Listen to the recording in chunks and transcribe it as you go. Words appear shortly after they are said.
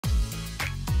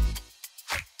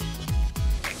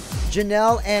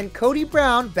Janelle and Kody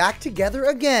Brown back together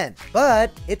again, but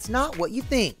it's not what you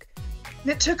think.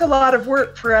 It took a lot of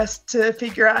work for us to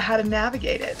figure out how to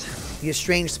navigate it. The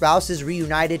estranged spouses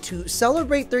reunited to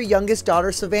celebrate their youngest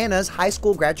daughter Savannah's high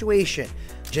school graduation.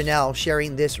 Janelle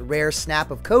sharing this rare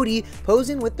snap of Kody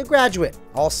posing with the graduate,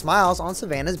 all smiles on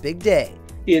Savannah's big day.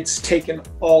 It's taken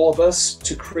all of us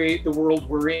to create the world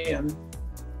we're in,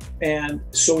 and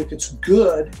so if it's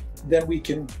good, then we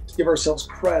can give ourselves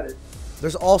credit.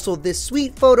 There's also this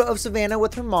sweet photo of Savannah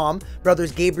with her mom,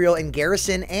 brothers Gabriel and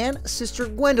Garrison, and sister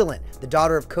Gwendolyn, the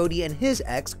daughter of Kody and his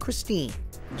ex, Christine.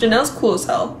 Janelle's cool as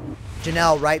hell.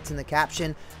 Janelle writes in the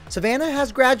caption, "Savannah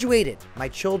has graduated. My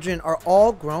children are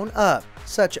all grown up.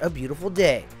 Such a beautiful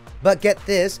day." But get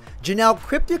this, Janelle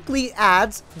cryptically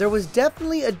adds, there was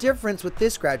definitely a difference with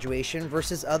this graduation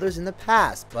versus others in the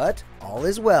past, but all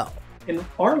is well. In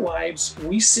our lives,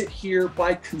 we sit here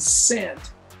by consent,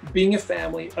 being a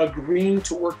family, agreeing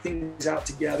to work things out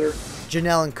together.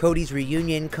 Janelle and Kody's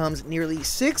reunion comes nearly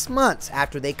 6 months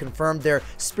after they confirmed their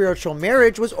spiritual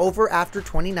marriage was over after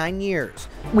 29 years.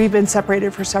 We've been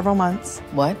separated for several months.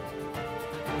 What?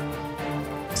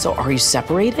 So are you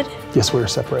separated? Yes, we are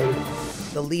separated.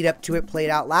 The lead up to it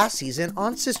played out last season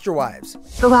on Sister Wives.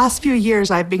 The last few years,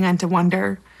 I've begun to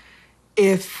wonder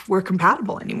if we're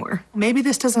compatible anymore. Maybe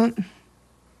this doesn't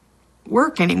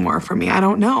work anymore for me. I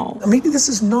don't know. Maybe this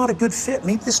is not a good fit.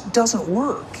 Maybe this doesn't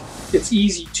work. It's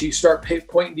easy to start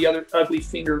pointing the other ugly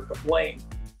finger of blame.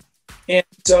 And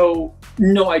so,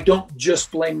 no, I don't just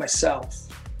blame myself,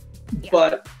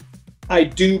 but I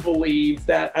do believe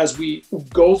that as we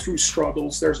go through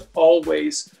struggles, there's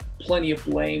always plenty of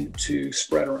blame to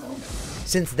spread around.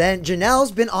 Since then,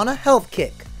 Janelle's been on a health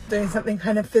kick. Doing something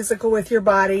kind of physical with your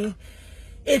body,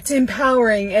 it's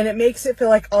empowering and it makes it feel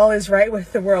like all is right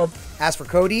with the world. As for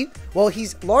Kody, well,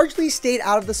 he's largely stayed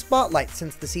out of the spotlight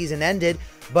since the season ended,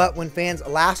 but when fans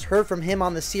last heard from him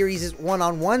on the series'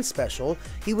 one-on-one special,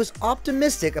 he was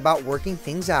optimistic about working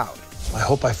things out. I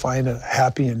hope I find a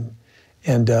happy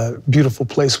and beautiful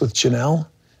place with Janelle,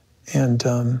 and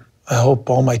I hope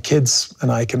all my kids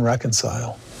and I can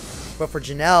reconcile. But for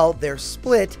Janelle, their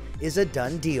split is a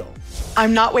done deal.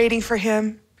 I'm not waiting for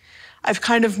him. I've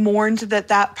kind of mourned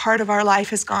that part of our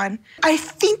life is gone. I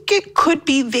think it could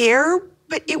be there,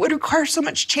 but it would require so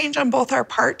much change on both our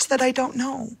parts that I don't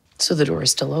know. So the door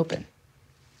is still open?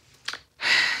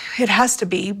 It has to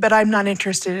be, but I'm not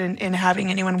interested in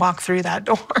having anyone walk through that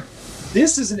door.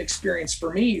 This is an experience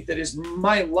for me that is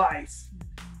my life,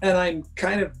 and I'm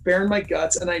kind of bearing my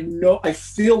guts, and I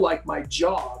feel like my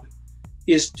job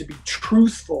is to be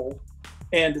truthful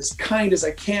and as kind as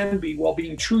I can be while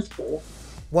being truthful.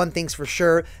 One thing's for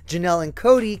sure, Janelle and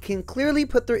Kody can clearly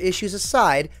put their issues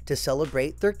aside to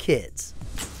celebrate their kids.